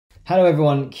Hello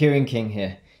everyone, Kieran King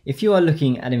here. If you are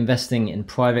looking at investing in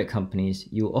private companies,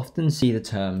 you will often see the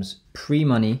terms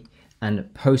pre-money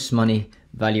and post-money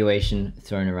valuation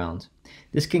thrown around.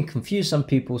 This can confuse some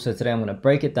people, so today I'm going to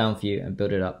break it down for you and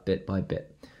build it up bit by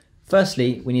bit.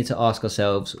 Firstly, we need to ask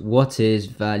ourselves, what is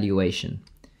valuation?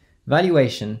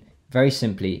 Valuation, very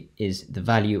simply, is the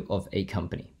value of a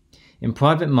company. In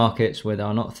private markets where there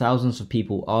are not thousands of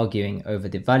people arguing over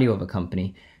the value of a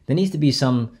company, there needs to be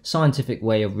some scientific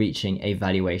way of reaching a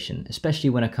valuation, especially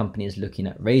when a company is looking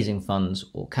at raising funds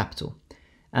or capital.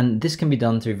 And this can be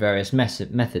done through various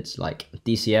methods like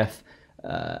DCF,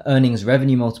 earnings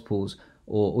revenue multiples,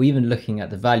 or even looking at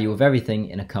the value of everything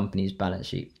in a company's balance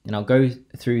sheet. And I'll go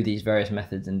through these various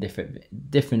methods in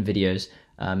different videos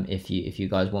if you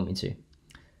guys want me to.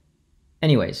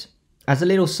 Anyways, as a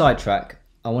little sidetrack,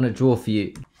 I want to draw for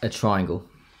you a triangle.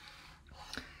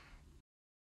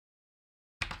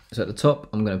 So at the top,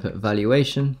 I'm going to put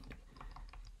valuation.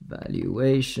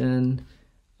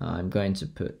 I'm going to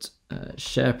put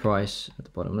share price at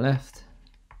the bottom left.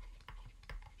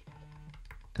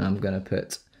 And I'm going to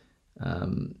put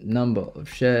number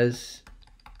of shares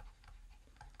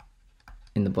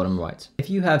in the bottom right. If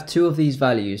you have two of these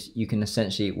values, you can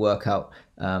essentially work out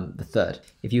the third.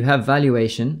 If you have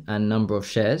valuation and number of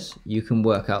shares, you can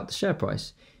work out the share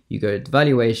price. You go to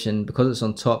valuation, because it's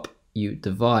on top, you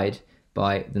divide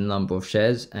by the number of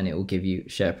shares and it will give you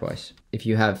share price. If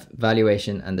you have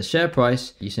valuation and the share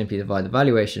price, you simply divide the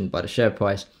valuation by the share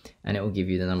price and it will give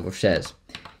you the number of shares.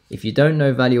 If you don't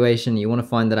know valuation, you want to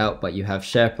find that out, but you have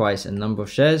share price and number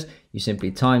of shares, you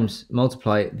simply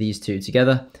multiply these two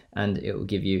together and it will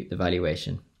give you the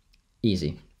valuation.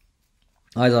 Easy.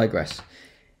 I digress.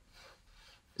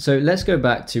 So let's go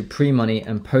back to pre-money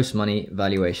and post-money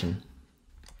valuation.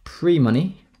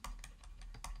 Pre-money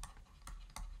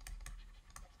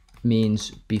means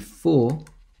before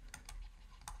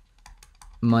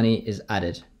money is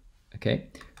added, okay?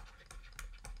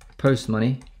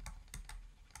 Post-money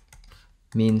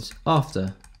means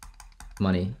after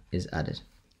money is added.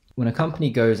 When a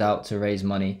company goes out to raise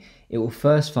money, it will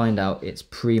first find out its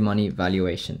pre-money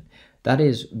valuation. That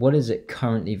is, what is it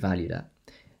currently valued at?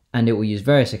 And it will use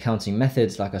various accounting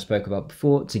methods, like I spoke about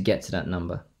before, to get to that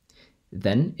number.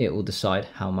 Then it will decide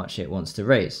how much it wants to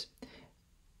raise.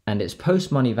 And its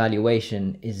post-money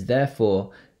valuation is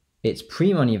therefore its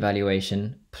pre-money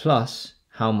valuation plus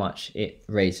how much it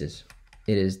raises.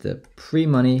 It is the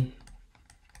pre-money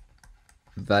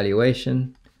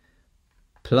valuation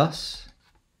plus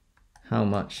how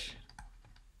much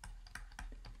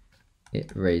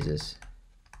it raises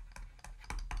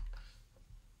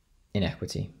in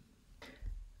equity.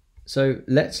 So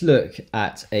let's look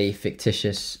at a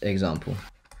fictitious example.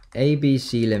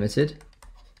 ABC Limited,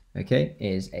 okay,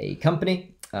 is a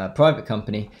company, a private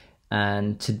company,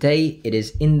 and today it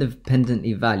is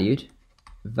independently valued.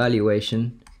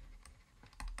 Valuation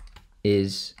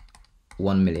is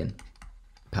 £1 million.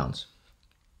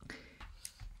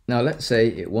 Now let's say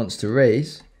it wants to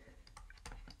raise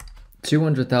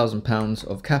 £200,000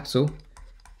 of capital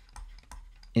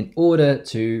in order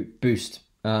to boost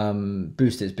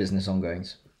its business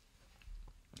ongoings,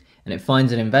 and it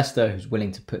finds an investor who's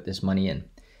willing to put this money in.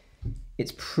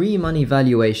 Its pre-money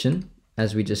valuation,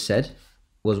 as we just said,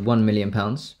 was £1 million.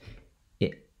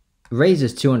 It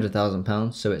raises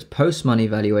 £200,000, so its post-money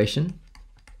valuation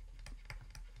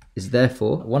is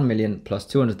therefore 1 million plus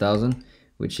 200,000,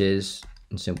 which is,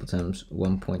 in simple terms,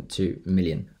 1.2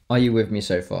 million. Are you with me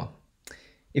so far?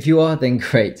 If you are, then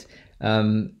great.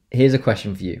 Here's a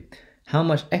question for you. How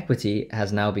much equity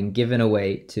has now been given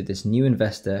away to this new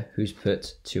investor who's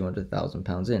put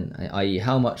 £200,000 in? I.e.,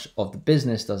 how much of the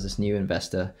business does this new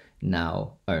investor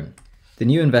now own? The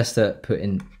new investor put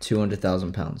in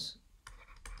 £200,000.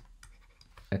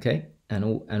 Okay,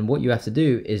 and what you have to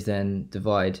do is then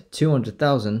divide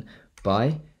 200,000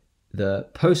 by the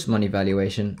post-money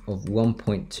valuation of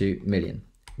 1.2 million,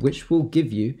 which will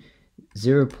give you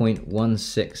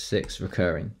 0.166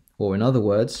 recurring, or in other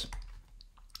words,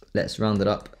 let's round it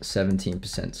up,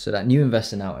 17%. So that new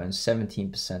investor now owns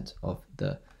 17% of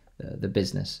the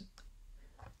business.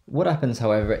 What happens,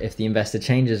 however, if the investor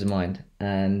changes his mind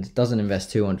and doesn't invest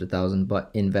 200,000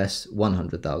 but invests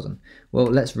 100,000? Well,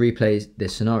 let's replay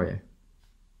this scenario.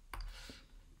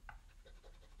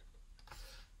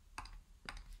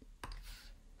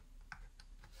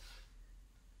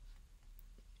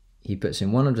 He puts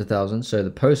in 100,000, so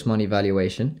the post-money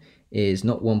valuation is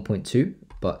not 1.2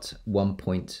 but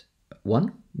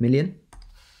 1.1 million.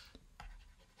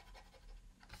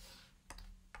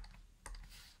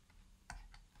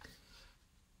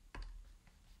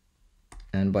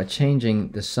 And by changing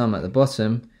the sum at the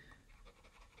bottom,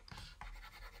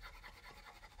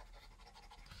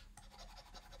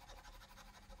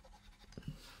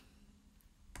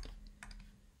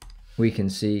 we can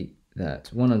see that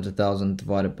 100,000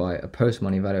 divided by a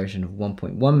post-money valuation of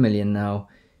 1.1 million now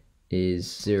is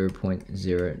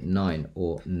 0.09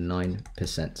 or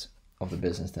 9% of the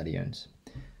business that he owns,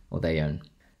 or they own.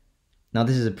 Now,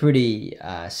 this is a pretty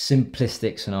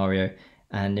simplistic scenario,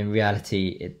 and in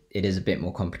reality, it is a bit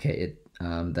more complicated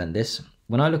than this.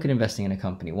 When I look at investing in a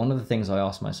company, one of the things I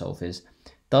ask myself is,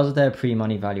 does their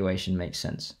pre-money valuation make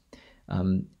sense?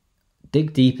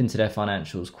 Dig deep into their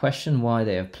financials, question why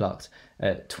they have plucked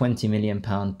a £20 million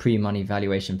pre-money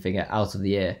valuation figure out of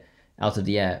the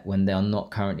air when they are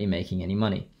not currently making any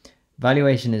money.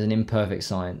 Valuation is an imperfect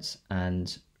science,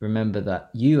 and remember that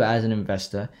you as an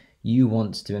investor, you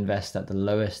want to invest at the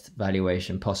lowest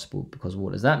valuation possible, because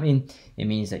what does that mean? It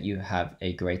means that you have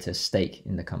a greater stake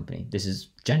in the company. This is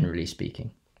generally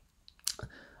speaking.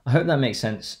 I hope that makes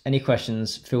sense. Any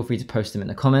questions, feel free to post them in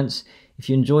the comments. If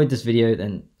you enjoyed this video,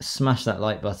 then smash that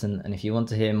like button. And if you want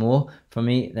to hear more from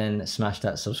me, then smash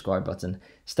that subscribe button.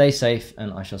 Stay safe,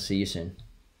 and I shall see you soon.